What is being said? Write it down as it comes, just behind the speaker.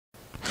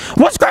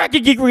What's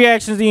cracking, Geek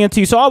Reactions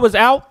ENT? So I was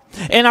out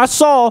and I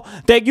saw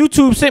that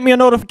YouTube sent me a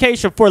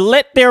notification for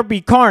Let There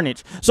Be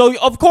Carnage. So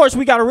of course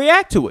we got to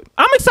react to it.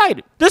 I'm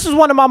excited. This is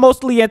one of my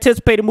mostly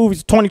anticipated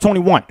movies of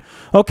 2021.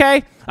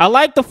 Okay, I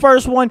like the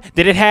first one.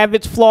 Did it have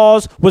its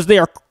flaws? Was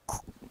there a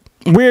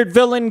weird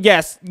villain?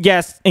 Yes,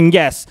 yes, and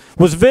yes.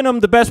 Was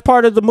Venom the best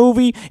part of the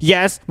movie?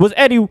 Yes. Was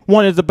Eddie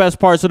one of the best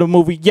parts of the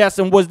movie? Yes.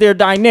 And was their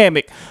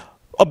dynamic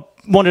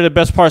one of the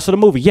best parts of the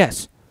movie?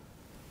 Yes.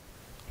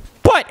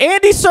 But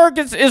Andy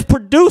Serkis is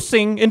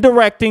producing and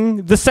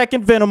directing the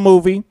second Venom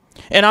movie,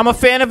 and I'm a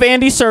fan of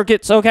Andy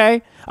Serkis,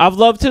 okay? I've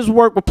loved his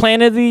work with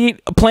Planet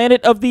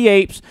of the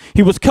Apes.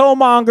 He was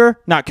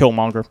not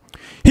Killmonger.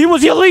 He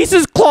was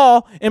Ulysses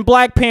Claw in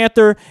Black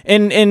Panther,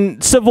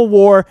 in Civil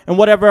War, and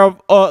whatever,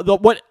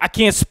 I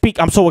can't speak,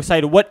 I'm so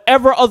excited.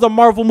 Whatever other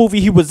Marvel movie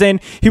he was in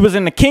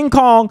the King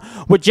Kong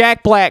with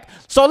Jack Black.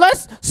 So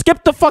let's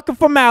skip the fucking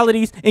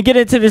formalities and get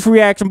into this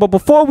reaction. But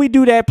before we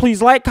do that,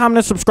 please like, comment,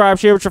 and subscribe,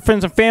 share with your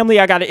friends and family.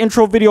 I got an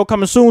intro video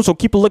coming soon, so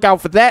keep a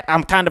lookout for that.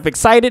 I'm kind of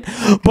excited,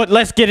 but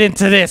let's get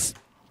into this.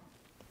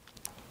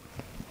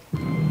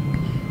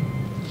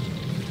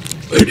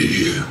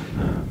 Eddie,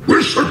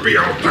 we should be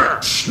out there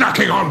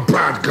snacking on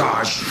bad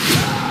guys.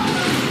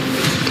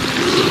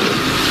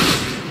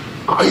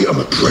 I am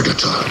a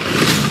predator.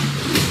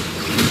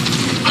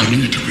 I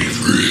need to be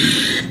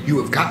free. You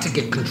have got to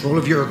get control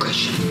of your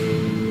aggression.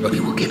 Or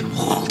you will get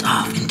hauled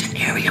off into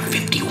Area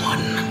 51.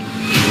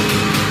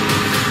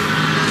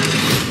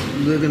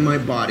 You live in my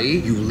body.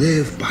 You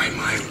live by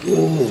my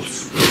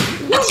rules.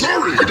 I'm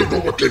sorry. I don't know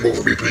what came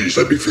over me. Please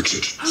let me fix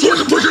it so I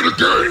can play it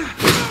again.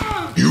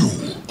 You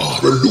are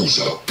a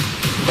loser.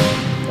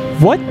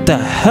 What the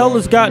hell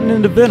has gotten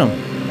into Venom?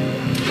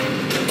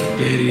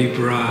 Eddie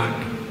Brock,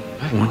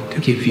 I want to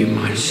give you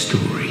my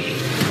story.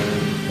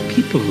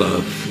 People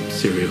love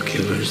serial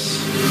killers.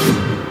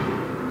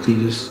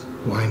 Please,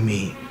 why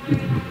me?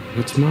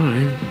 What's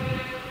mine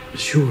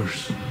is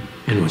yours.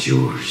 And what's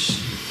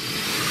yours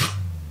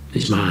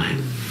is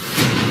mine.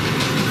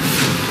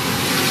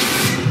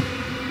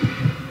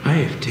 I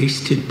have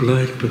tasted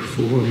blood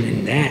before,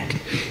 and that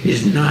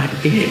is not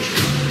it.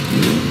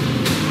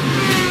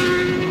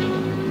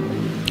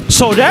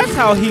 So that's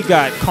how he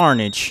got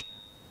Carnage.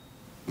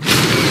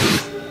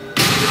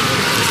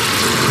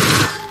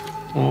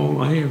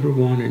 All I ever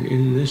wanted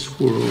in this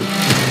world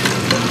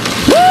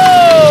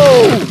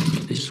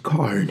is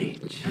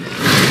carnage.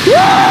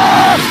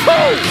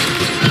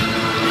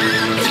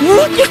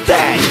 Look at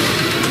that!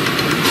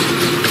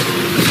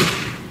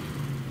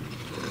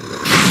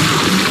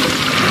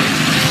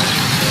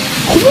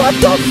 What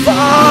the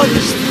fuck?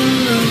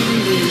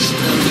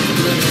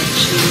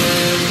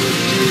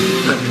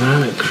 I'm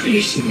not a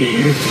crazy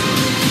man.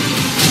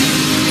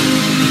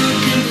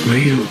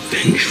 I'm a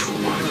vengeful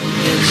one.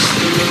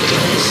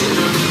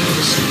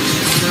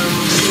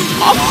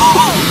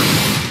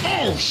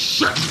 Oh,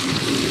 shit!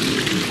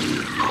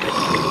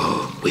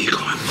 Where you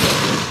going?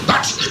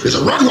 That is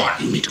a red one.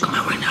 You need to come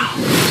out right now.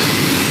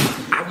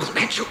 I will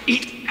let you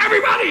eat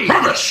everybody.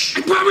 Promise.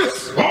 I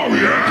promise. Oh,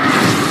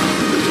 yeah.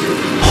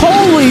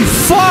 Holy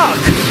fuck!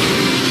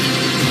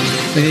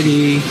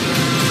 Eddie,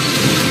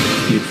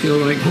 you feel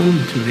like home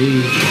to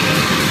me.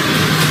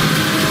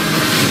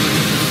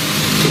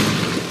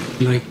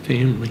 Like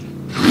family.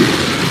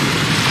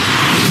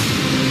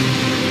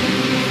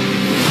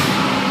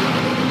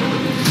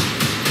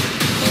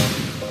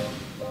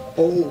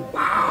 Oh,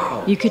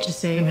 wow. You could just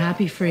say I'm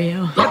happy for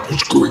you. That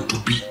was going to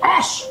be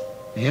us.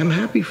 I am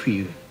happy for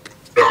you.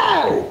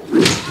 No.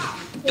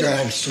 God,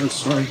 I'm so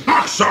sorry.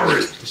 Not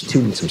sorry. This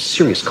two in some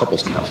serious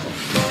couples counseling.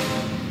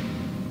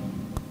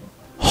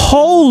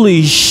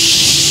 Holy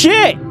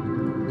shit!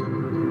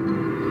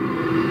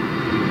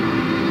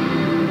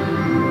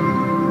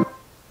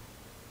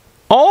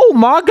 Oh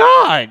my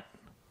god!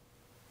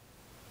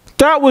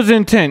 That was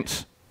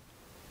intense.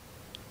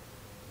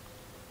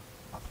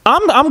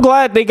 I'm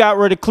glad they got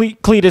rid of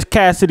Cletus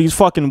Cassidy's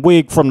fucking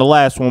wig from the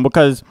last one,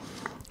 because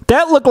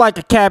that looked like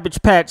a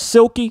Cabbage Patch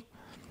Silky.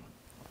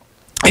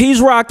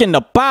 He's rocking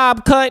the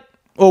bob cut,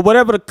 or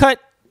whatever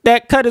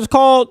that cut is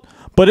called,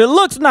 but it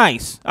looks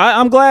nice.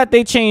 I'm glad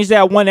they changed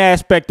that one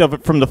aspect of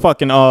it from the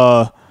fucking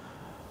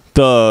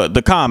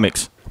the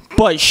comics.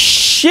 But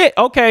shit,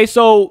 okay,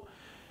 so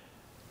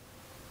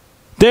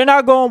they're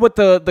not going with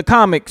the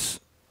comics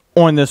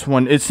on this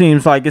one. It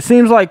seems like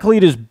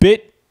Cletus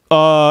bit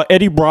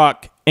Eddie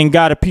Brock and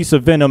got a piece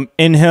of Venom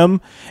in him,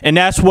 and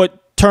that's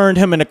what turned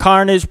him into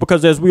Carnage,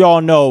 because as we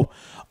all know,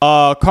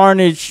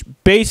 Carnage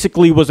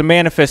basically was a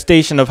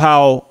manifestation of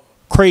how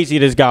crazy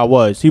this guy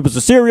was. He was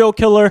a serial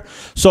killer,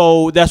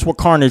 so that's what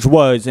Carnage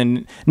was.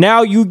 And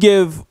now you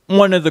give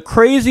one of the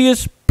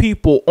craziest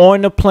people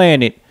on the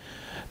planet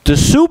the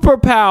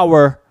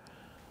superpower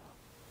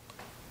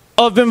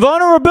of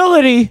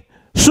invulnerability,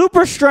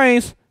 super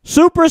strength,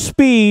 super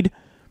speed,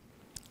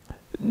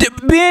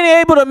 being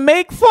able to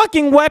make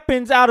fucking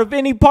weapons out of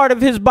any part of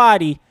his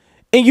body,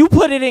 and you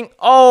put it in.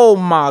 Oh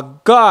my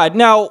god.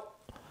 Now,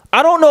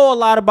 I don't know a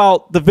lot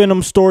about the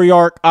Venom story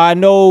arc. I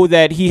know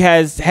that he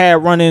has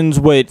had run-ins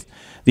with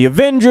the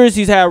Avengers.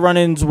 He's had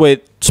run-ins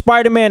with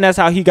Spider-Man. That's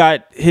how he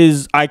got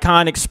his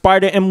iconic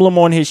spider emblem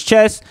on his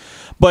chest.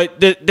 But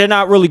they're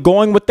not really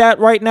going with that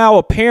right now.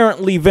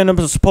 Apparently, Venom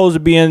is supposed to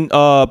be in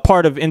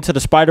part of Into the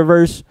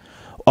Spider-Verse.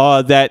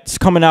 That's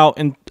coming out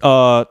in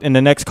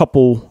the next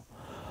couple,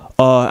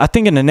 I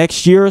think in the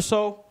next year or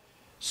so.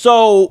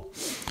 So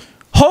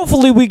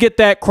hopefully we get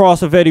that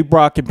cross of Eddie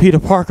Brock and Peter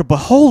Parker. But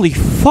holy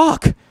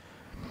fuck!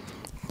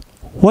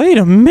 Wait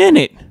a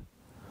minute.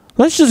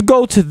 Let's just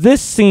go to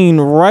this scene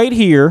right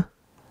here.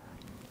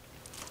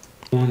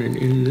 Wanted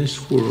in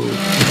this world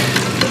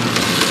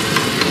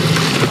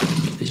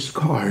is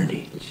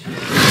Carnage.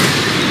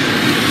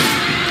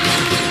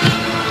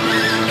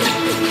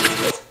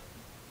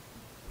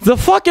 The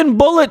fucking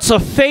bullets are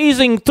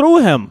phasing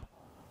through him.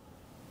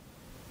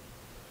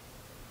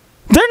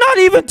 They're not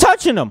even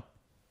touching him.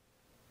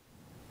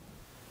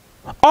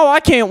 Oh, I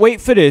can't wait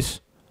for this.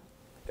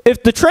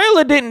 If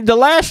the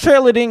last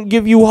trailer didn't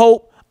give you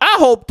hope, I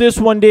hope this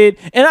one did.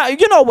 And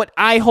you know what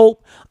I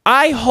hope?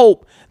 I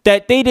hope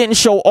that they didn't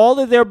show all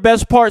of their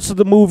best parts of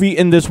the movie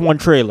in this one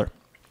trailer.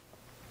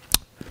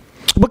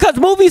 Because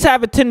movies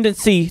have a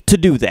tendency to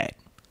do that.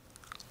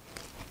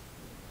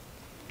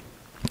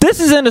 This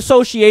is in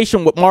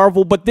association with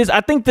Marvel, but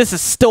I think this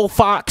is still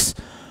Fox.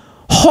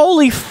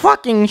 Holy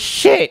fucking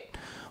shit.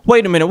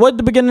 Wait a minute, what did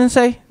the beginning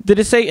say? Did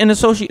it say in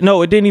association?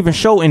 No, it didn't even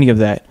show any of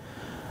that.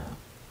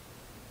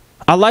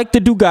 I like the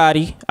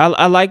Ducati.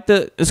 I like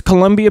it's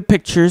Columbia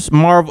Pictures,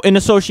 Marvel, in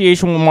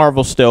association with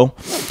Marvel still.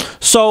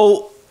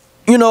 So,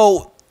 you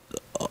know,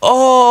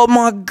 oh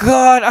my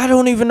God, I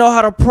don't even know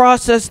how to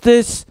process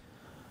this.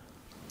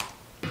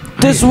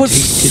 This was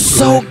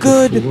so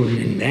good.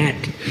 And that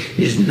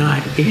is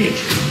not it.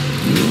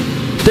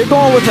 They're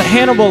going with a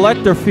Hannibal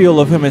Lecter feel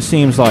of him, it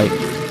seems like.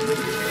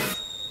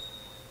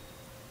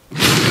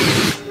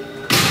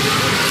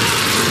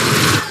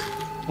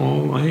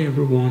 All I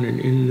ever wanted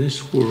in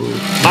this world.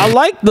 I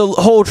like the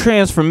whole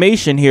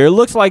transformation here. It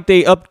looks like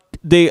they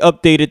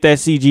updated that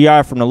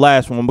CGI from the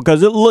last one,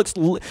 because it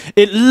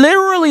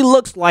literally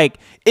looks like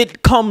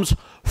it comes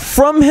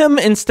from him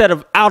instead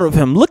of out of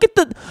him. Look at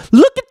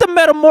the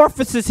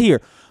metamorphosis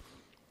here.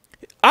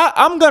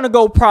 I'm gonna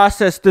go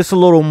process this a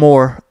little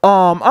more.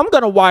 I'm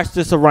gonna watch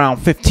this around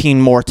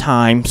 15 more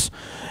times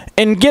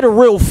and get a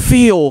real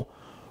feel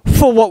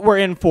for what we're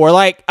in for.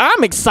 Like,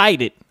 I'm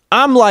excited.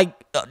 I'm like,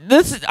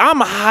 I'm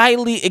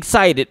highly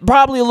excited.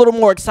 Probably a little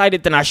more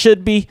excited than I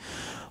should be.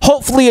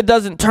 Hopefully it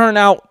doesn't turn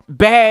out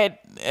bad.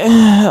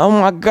 Oh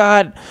my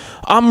God.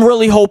 I'm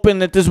really hoping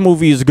that this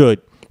movie is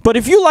good. But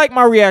if you like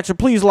my reaction,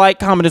 please like,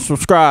 comment, and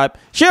subscribe.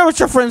 Share with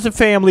your friends and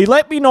family.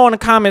 Let me know in the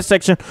comment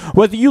section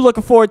whether you're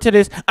looking forward to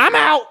this. I'm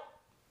out.